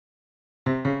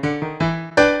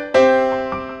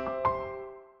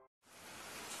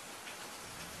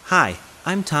Hi,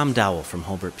 I'm Tom Dowell from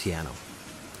Hulbert Piano.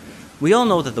 We all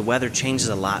know that the weather changes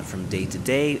a lot from day to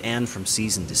day and from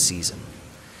season to season.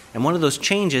 And one of those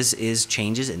changes is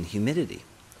changes in humidity.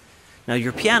 Now,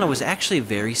 your piano is actually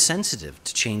very sensitive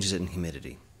to changes in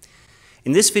humidity.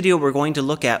 In this video, we're going to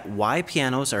look at why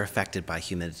pianos are affected by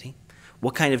humidity,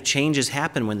 what kind of changes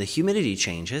happen when the humidity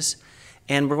changes,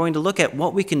 and we're going to look at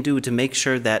what we can do to make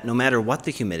sure that no matter what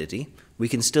the humidity, we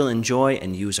can still enjoy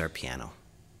and use our piano.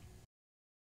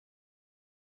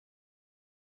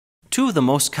 Two of the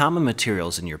most common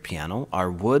materials in your piano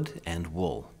are wood and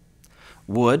wool.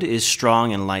 Wood is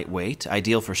strong and lightweight,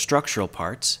 ideal for structural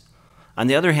parts. On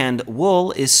the other hand,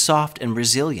 wool is soft and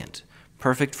resilient,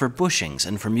 perfect for bushings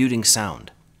and for muting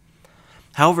sound.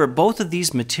 However, both of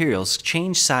these materials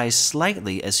change size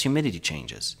slightly as humidity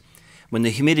changes. When the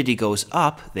humidity goes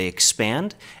up, they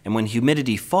expand, and when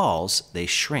humidity falls, they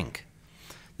shrink.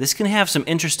 This can have some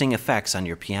interesting effects on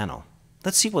your piano.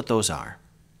 Let's see what those are.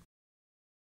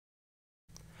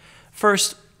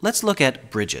 First, let's look at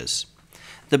bridges.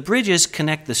 The bridges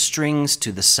connect the strings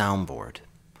to the soundboard.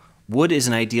 Wood is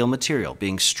an ideal material,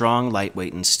 being strong,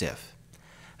 lightweight, and stiff.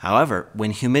 However,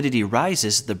 when humidity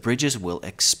rises, the bridges will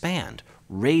expand,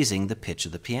 raising the pitch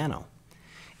of the piano.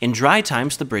 In dry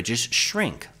times, the bridges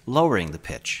shrink, lowering the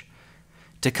pitch.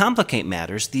 To complicate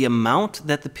matters, the amount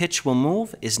that the pitch will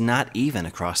move is not even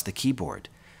across the keyboard.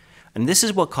 And this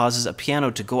is what causes a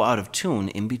piano to go out of tune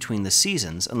in between the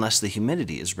seasons unless the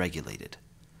humidity is regulated.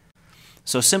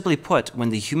 So simply put, when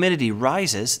the humidity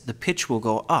rises, the pitch will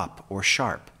go up or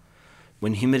sharp.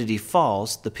 When humidity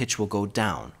falls, the pitch will go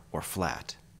down or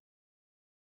flat.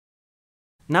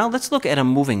 Now let's look at a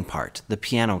moving part, the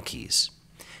piano keys.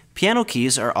 Piano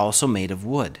keys are also made of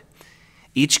wood.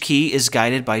 Each key is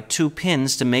guided by two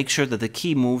pins to make sure that the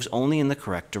key moves only in the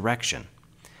correct direction.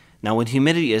 Now, when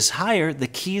humidity is higher, the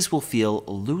keys will feel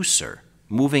looser,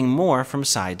 moving more from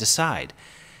side to side.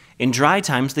 In dry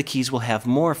times, the keys will have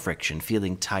more friction,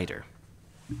 feeling tighter.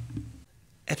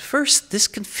 At first, this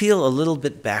can feel a little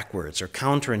bit backwards or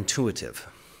counterintuitive.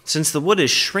 Since the wood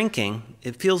is shrinking,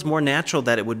 it feels more natural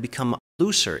that it would become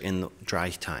looser in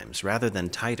dry times rather than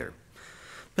tighter.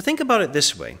 But think about it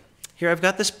this way. Here I've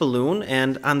got this balloon,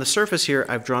 and on the surface here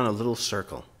I've drawn a little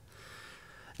circle.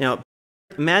 Now,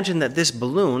 imagine that this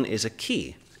balloon is a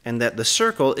key, and that the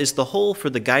circle is the hole for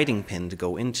the guiding pin to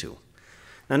go into.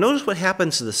 Now notice what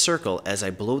happens to the circle as I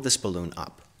blow this balloon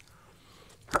up.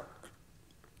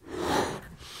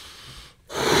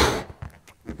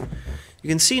 You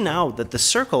can see now that the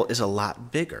circle is a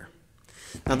lot bigger.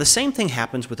 Now the same thing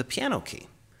happens with a piano key.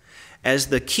 As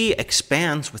the key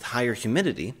expands with higher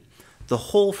humidity, the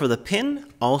hole for the pin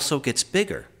also gets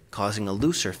bigger, causing a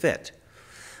looser fit.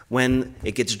 When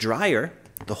it gets drier,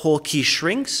 the whole key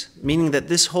shrinks, meaning that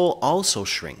this hole also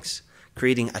shrinks,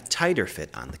 creating a tighter fit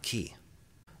on the key.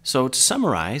 So to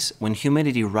summarize, when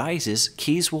humidity rises,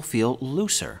 keys will feel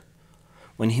looser.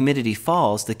 When humidity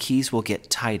falls, the keys will get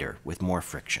tighter with more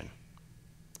friction.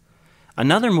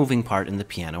 Another moving part in the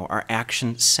piano are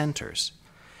action centers.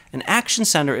 An action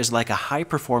center is like a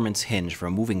high-performance hinge for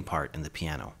a moving part in the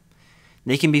piano.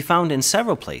 They can be found in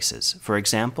several places, for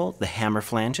example, the hammer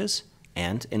flanges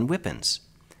and in whippings.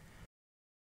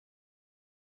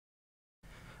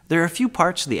 There are a few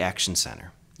parts of the action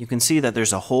center. You can see that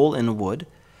there's a hole in the wood,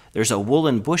 there's a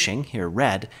woolen bushing, here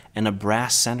red, and a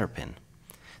brass center pin.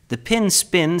 The pin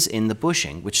spins in the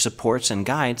bushing, which supports and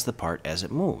guides the part as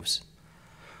it moves.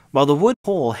 While the wood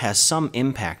hole has some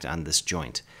impact on this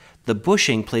joint, the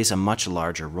bushing plays a much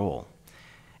larger role.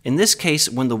 In this case,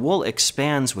 when the wool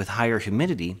expands with higher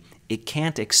humidity, it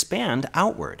can't expand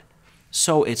outward,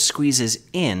 so it squeezes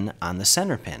in on the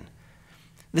center pin.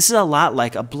 This is a lot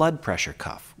like a blood pressure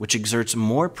cuff, which exerts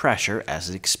more pressure as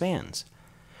it expands.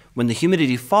 When the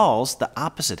humidity falls, the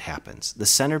opposite happens. The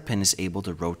center pin is able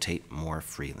to rotate more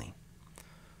freely.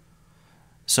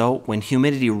 So when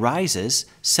humidity rises,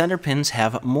 center pins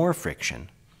have more friction.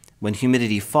 When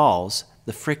humidity falls,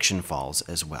 the friction falls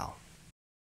as well.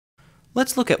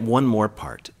 Let's look at one more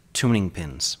part, tuning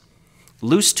pins.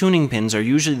 Loose tuning pins are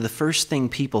usually the first thing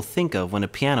people think of when a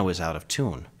piano is out of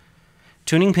tune.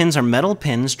 Tuning pins are metal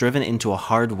pins driven into a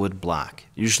hardwood block,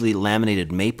 usually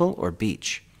laminated maple or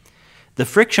beech. The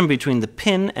friction between the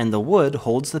pin and the wood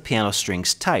holds the piano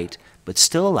strings tight, but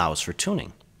still allows for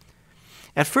tuning.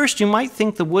 At first, you might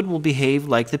think the wood will behave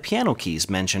like the piano keys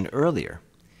mentioned earlier.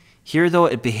 Here, though,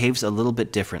 it behaves a little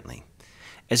bit differently.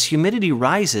 As humidity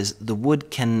rises, the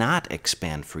wood cannot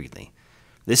expand freely.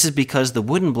 This is because the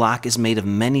wooden block is made of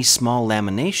many small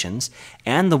laminations,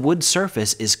 and the wood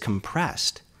surface is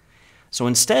compressed. So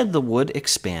instead, the wood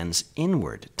expands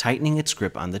inward, tightening its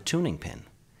grip on the tuning pin.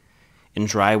 In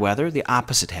dry weather, the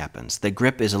opposite happens. The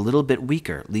grip is a little bit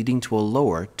weaker, leading to a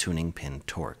lower tuning pin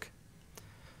torque.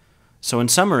 So in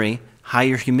summary,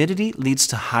 higher humidity leads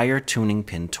to higher tuning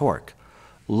pin torque.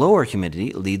 Lower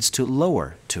humidity leads to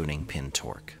lower tuning pin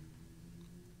torque.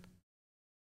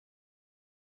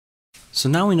 So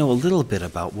now we know a little bit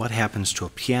about what happens to a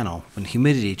piano when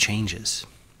humidity changes.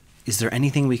 Is there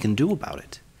anything we can do about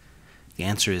it? The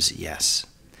answer is yes.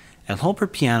 At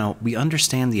Hulbert Piano, we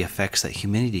understand the effects that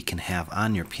humidity can have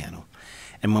on your piano,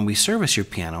 and when we service your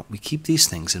piano, we keep these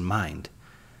things in mind.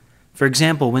 For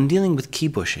example, when dealing with key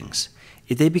bushings,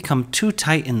 if they become too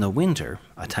tight in the winter,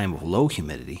 a time of low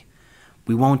humidity,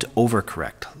 we won't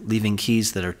overcorrect, leaving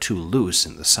keys that are too loose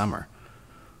in the summer.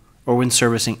 Or when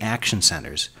servicing action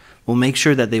centers, we'll make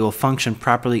sure that they will function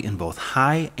properly in both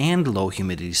high and low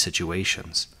humidity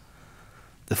situations.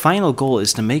 The final goal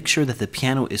is to make sure that the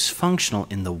piano is functional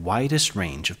in the widest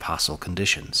range of possible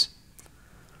conditions.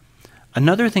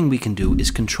 Another thing we can do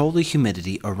is control the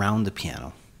humidity around the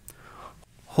piano.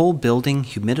 Whole building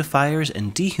humidifiers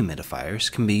and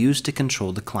dehumidifiers can be used to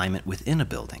control the climate within a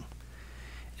building.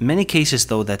 In many cases,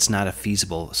 though, that's not a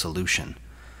feasible solution.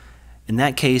 In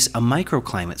that case, a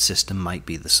microclimate system might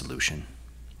be the solution.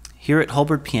 Here at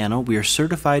Hulbert Piano, we are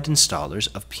certified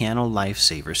installers of Piano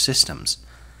Lifesaver systems.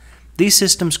 These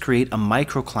systems create a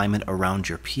microclimate around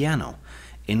your piano,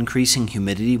 increasing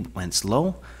humidity when it's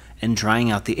low and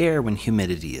drying out the air when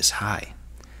humidity is high.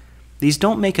 These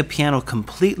don't make a piano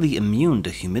completely immune to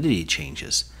humidity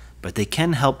changes, but they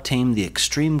can help tame the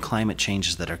extreme climate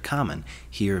changes that are common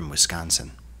here in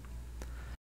Wisconsin.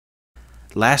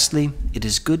 Lastly, it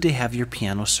is good to have your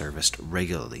piano serviced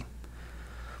regularly.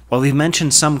 While we've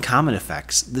mentioned some common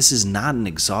effects, this is not an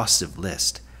exhaustive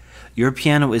list. Your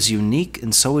piano is unique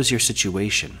and so is your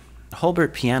situation. At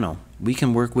Hulbert Piano, we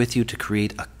can work with you to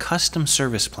create a custom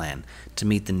service plan to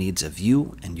meet the needs of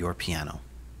you and your piano.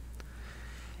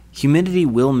 Humidity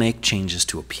will make changes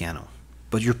to a piano,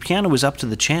 but your piano is up to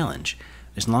the challenge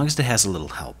as long as it has a little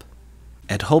help.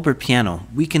 At Hulbert Piano,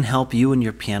 we can help you and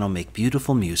your piano make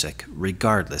beautiful music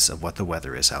regardless of what the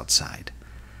weather is outside.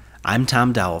 I'm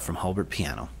Tom Dowell from Hulbert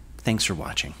Piano. Thanks for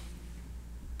watching.